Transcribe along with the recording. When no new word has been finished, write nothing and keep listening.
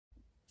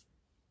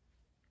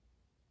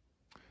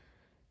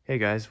Hey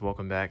guys,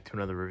 welcome back to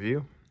another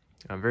review.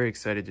 I'm very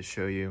excited to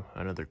show you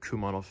another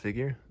Coomodel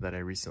figure that I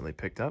recently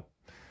picked up.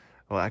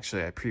 Well,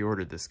 actually, I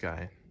pre-ordered this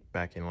guy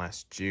back in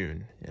last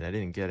June, and I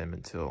didn't get him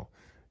until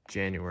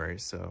January,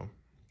 so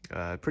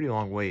pretty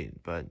long wait,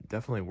 but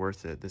definitely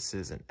worth it. This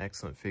is an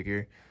excellent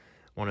figure,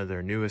 one of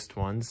their newest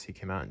ones. He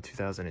came out in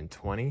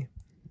 2020,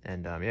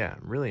 and yeah,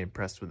 I'm really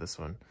impressed with this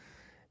one.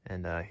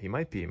 And he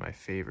might be my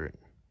favorite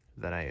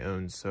that I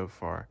own so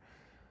far.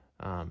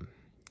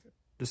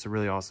 Just a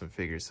really awesome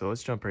figure. So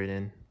let's jump right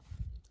in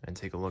and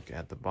take a look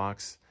at the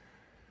box.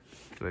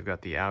 So we've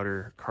got the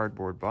outer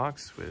cardboard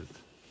box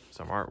with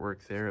some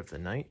artwork there of the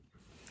knight.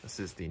 This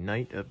is the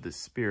Knight of the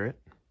Spirit.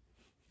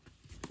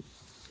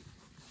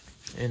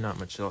 And not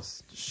much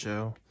else to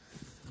show.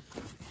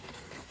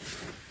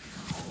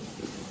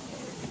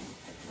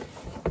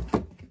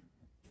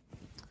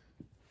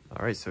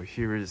 Alright, so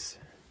here is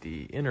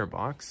the inner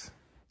box.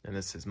 And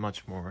this is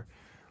much more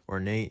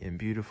ornate and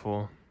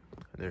beautiful.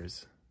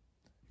 There's a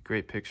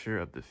great picture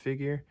of the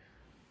figure.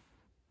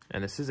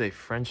 And this is a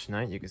French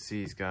knight. You can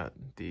see he's got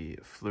the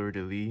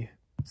fleur-de-lis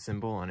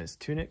symbol on his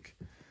tunic.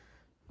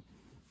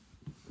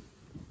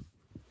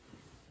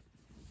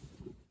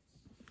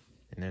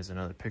 And there's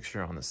another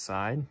picture on the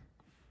side.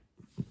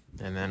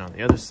 And then on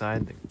the other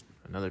side,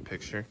 another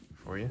picture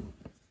for you.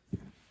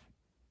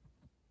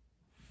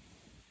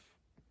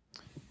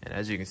 And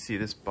as you can see,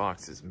 this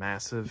box is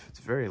massive. It's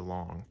very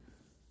long.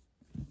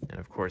 And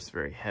of course,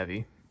 very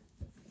heavy.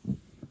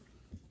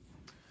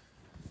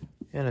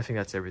 And I think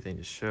that's everything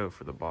to show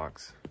for the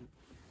box.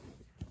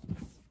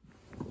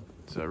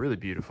 So really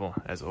beautiful.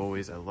 As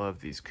always, I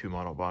love these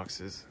Coomodel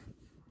boxes.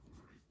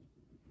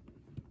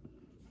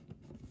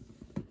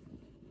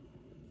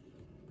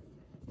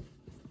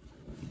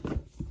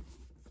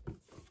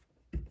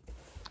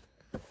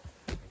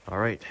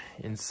 Alright,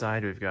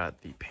 inside we've got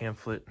the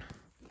pamphlet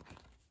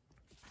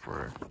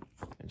for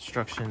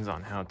instructions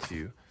on how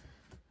to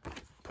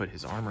put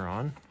his armor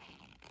on.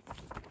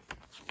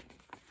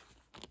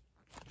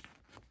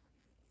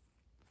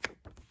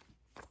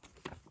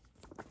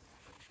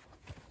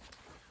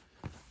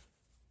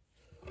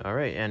 All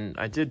right, and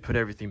I did put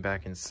everything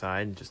back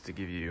inside just to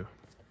give you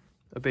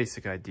a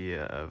basic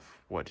idea of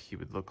what he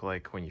would look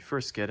like when you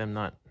first get him.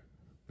 Not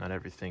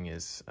everything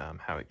is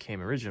how it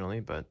came originally,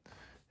 but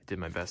I did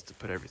my best to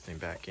put everything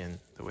back in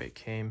the way it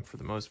came for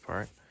the most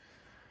part.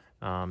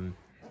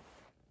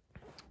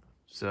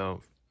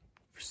 So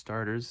for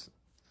starters,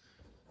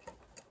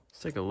 let's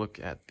take a look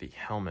at the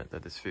helmet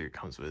that this figure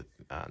comes with.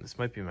 This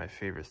might be my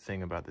favorite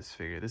thing about this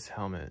figure. This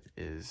helmet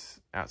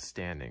is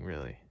outstanding,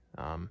 really.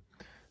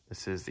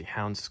 This is the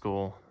Hound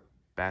Skull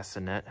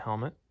bassinet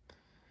helmet.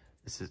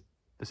 This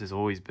has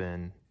always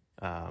been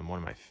one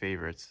of my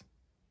favorites.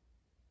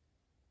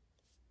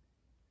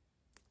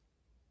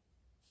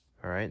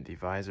 All right, the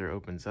visor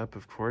opens up,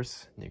 of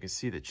course, and you can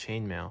see the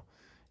chainmail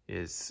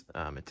is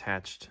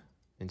attached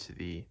into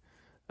the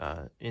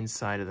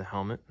inside of the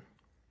helmet.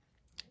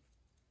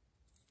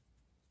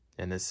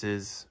 And this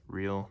is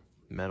real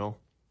metal.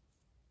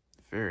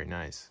 Very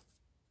nice.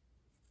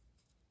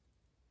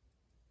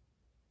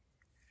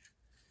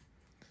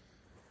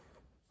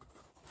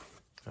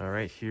 All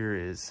right, here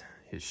is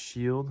his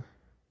shield.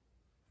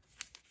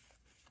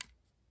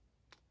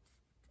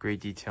 Great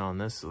detail on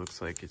this. It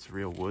looks like it's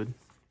real wood.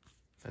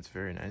 That's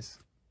very nice.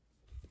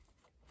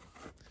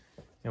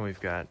 And we've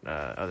got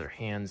other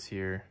hands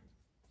here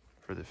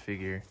for the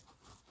figure.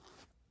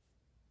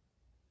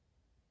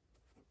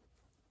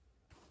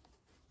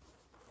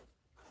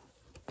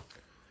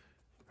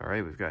 All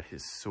right, we've got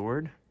his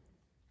sword.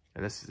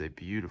 And this is a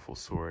beautiful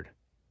sword.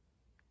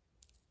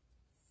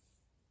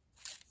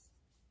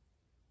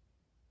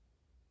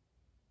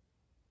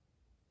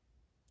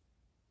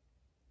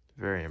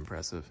 Very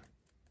impressive.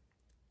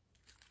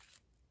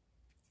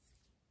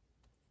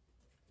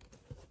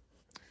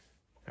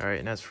 All right,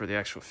 and as for the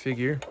actual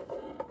figure,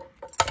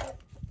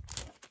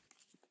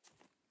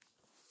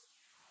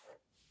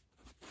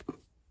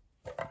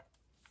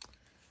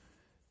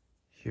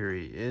 here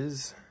he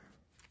is.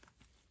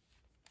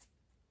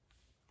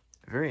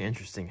 Very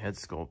interesting head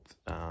sculpt.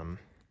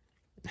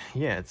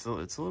 Yeah, it's a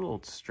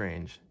little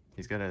strange.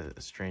 He's got a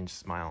strange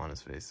smile on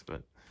his face,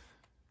 but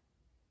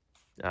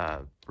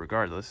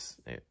regardless,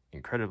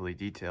 incredibly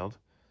detailed.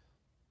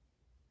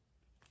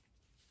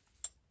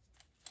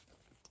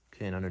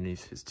 Okay, and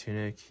underneath his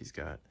tunic, he's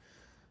got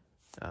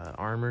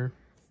armor.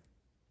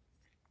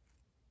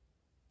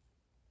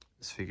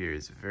 This figure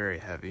is very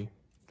heavy.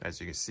 As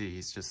you can see,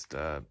 he's just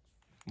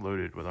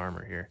loaded with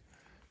armor here.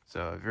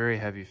 So a very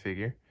heavy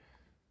figure.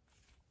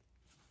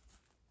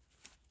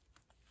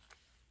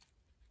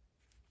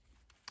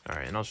 All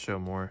right, and I'll show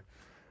more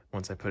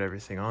once I put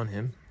everything on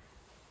him.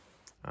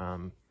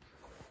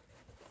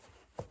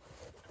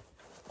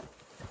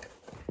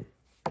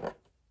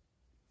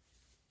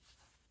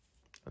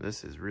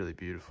 This is really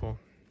beautiful.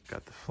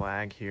 Got the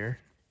flag here.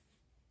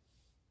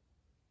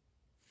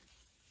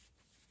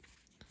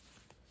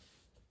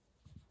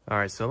 All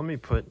right, so let me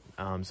put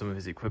some of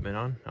his equipment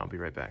on. I'll be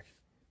right back.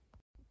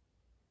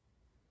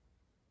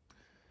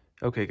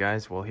 Okay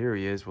guys, well here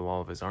he is with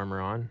all of his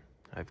armor on.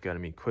 I've got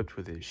him equipped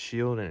with his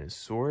shield and his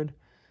sword.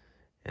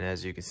 And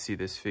as you can see,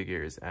 this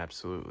figure is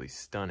absolutely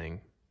stunning.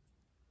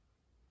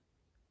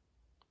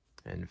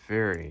 And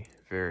very,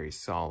 very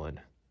solid.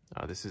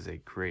 This is a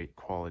great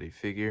quality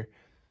figure.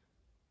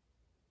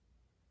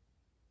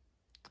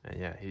 And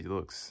yeah, he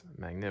looks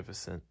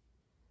magnificent.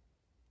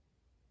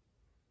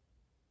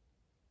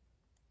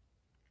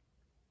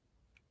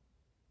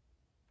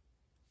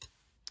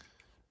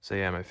 So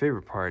yeah, my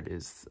favorite part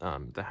is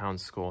the Hound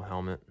Skull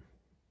helmet.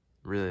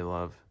 Really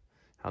love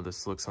how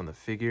this looks on the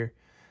figure.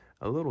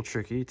 A little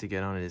tricky to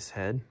get on his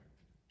head,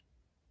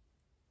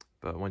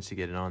 but once you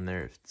get it on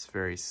there, it's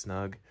very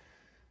snug.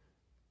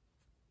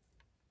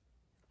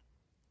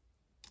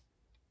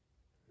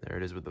 There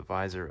it is with the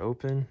visor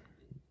open.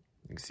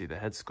 You can see the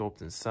head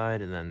sculpt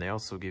inside, and then they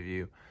also give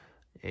you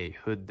a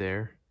hood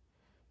there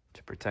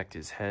to protect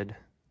his head.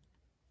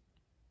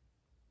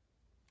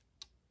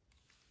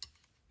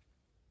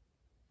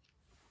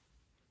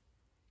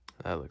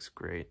 That looks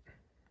great.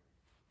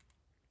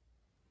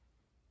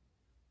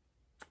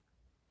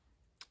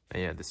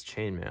 And yeah, this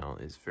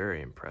chainmail is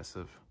very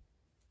impressive.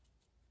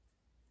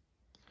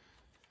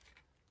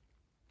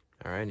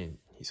 All right, and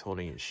he's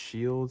holding his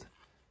shield.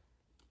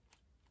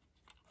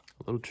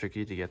 A little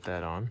tricky to get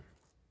that on.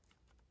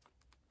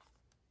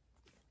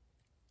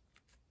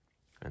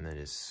 And then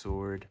his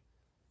sword,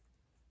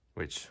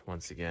 which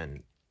once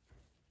again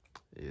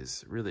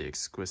is really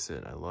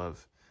exquisite. I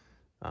love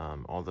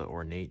all the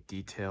ornate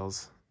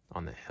details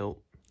on the hilt,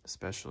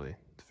 especially.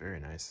 It's very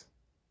nice.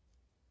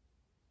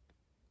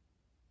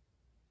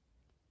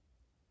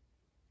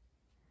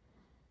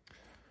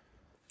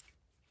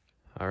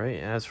 All right,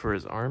 as for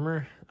his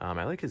armor,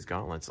 I like his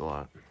gauntlets a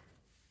lot.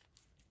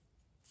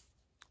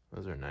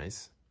 Those are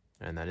nice,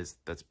 and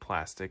that's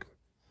plastic.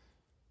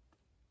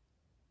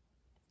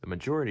 The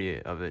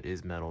majority of it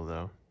is metal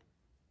though,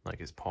 like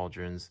his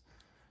pauldrons,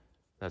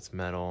 that's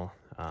metal.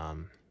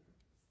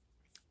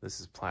 This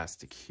is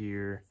plastic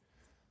here.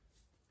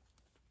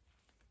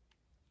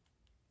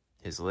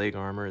 His leg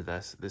armor,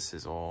 this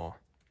is all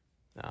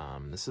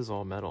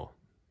metal.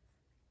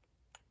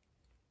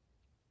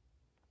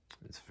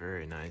 It's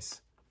very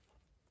nice.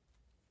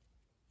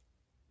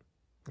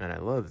 And I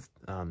love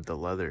the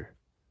leather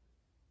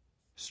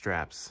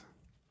straps.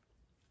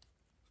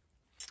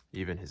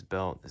 Even his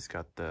belt has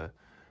got the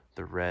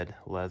red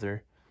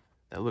leather.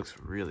 That looks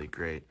really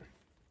great.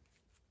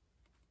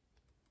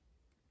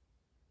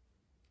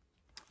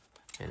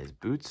 And his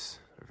boots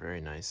are very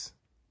nice.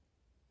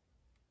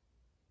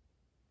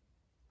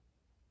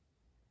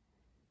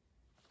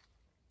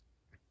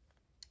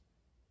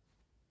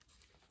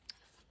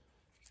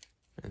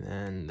 And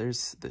then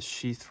there's the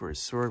sheath for his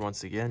sword.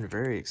 Once again,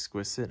 very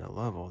exquisite. I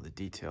love all the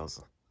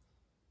details.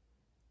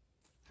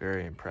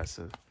 Very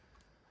impressive.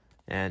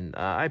 And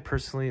I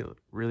personally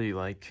really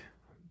like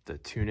the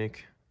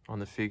tunic on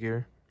the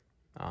figure.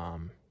 I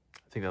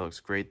think that looks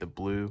great. The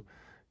blue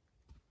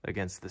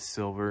against the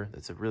silver.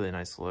 That's a really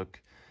nice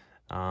look.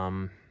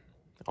 I'll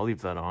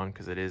leave that on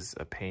because it is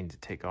a pain to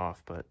take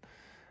off. But,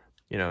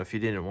 you know, if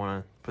you didn't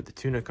want to put the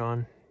tunic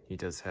on, he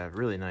does have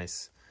really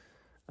nice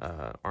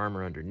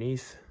armor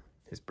underneath.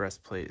 His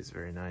breastplate is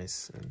very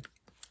nice. And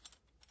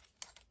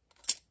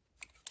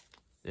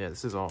yeah,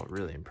 this is all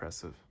really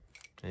impressive.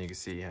 And you can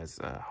see he has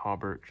a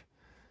hauberk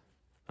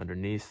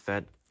underneath.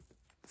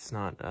 It's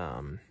not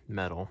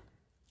metal,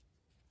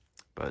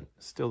 but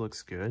still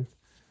looks good.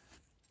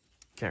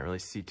 Can't really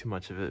see too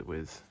much of it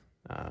with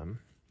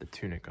the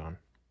tunic on.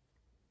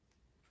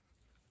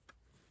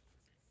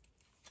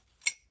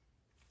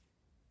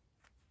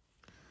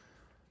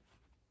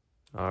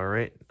 All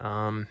right,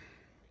 then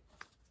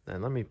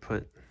let me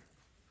put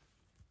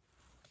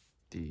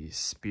the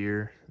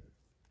spear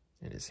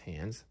in his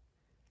hands.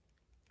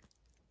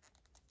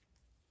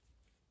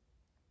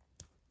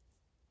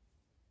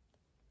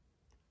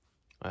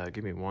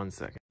 Give me 1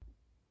 second.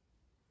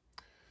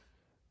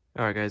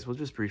 All right, guys, well,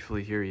 just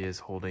briefly, here he is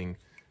holding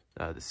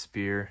the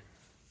spear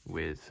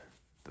with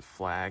the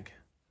flag,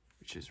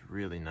 which is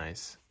really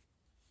nice.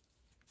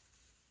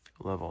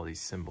 I love all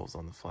these symbols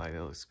on the flag.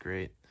 That looks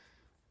great.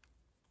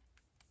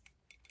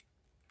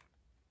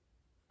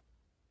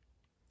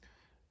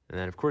 And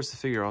then, of course, the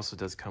figure also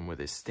does come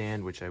with a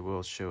stand, which I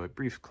will show a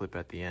brief clip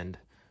at the end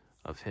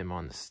of him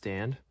on the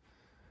stand.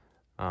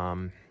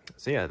 So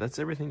yeah, that's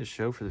everything to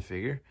show for the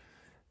figure.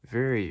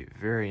 Very,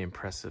 very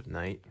impressive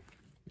knight,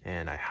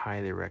 and I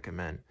highly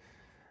recommend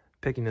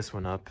picking this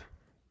one up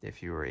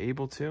if you are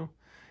able to.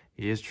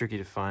 He is tricky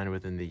to find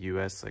within the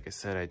US. Like I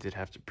said, I did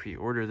have to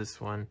pre-order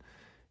this one,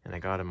 and I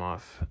got him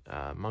off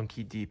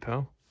Monkey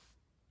Depot.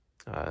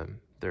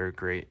 They're a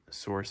great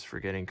source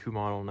for getting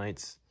Coomodel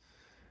knights.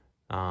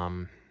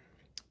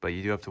 But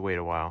you do have to wait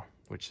a while,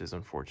 which is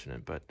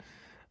unfortunate. But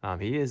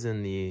he is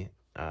in the,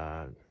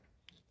 I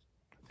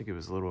think it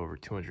was a little over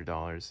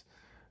 $200.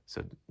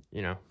 So,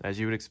 you know, as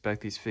you would expect,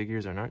 these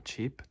figures are not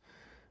cheap,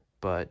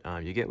 but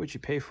you get what you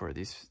pay for.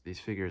 These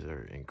figures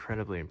are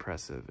incredibly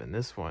impressive. And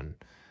this one,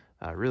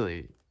 I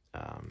really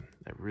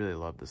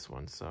love this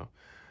one. So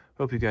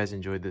Hope you guys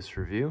enjoyed this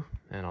review,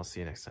 and I'll see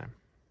you next time.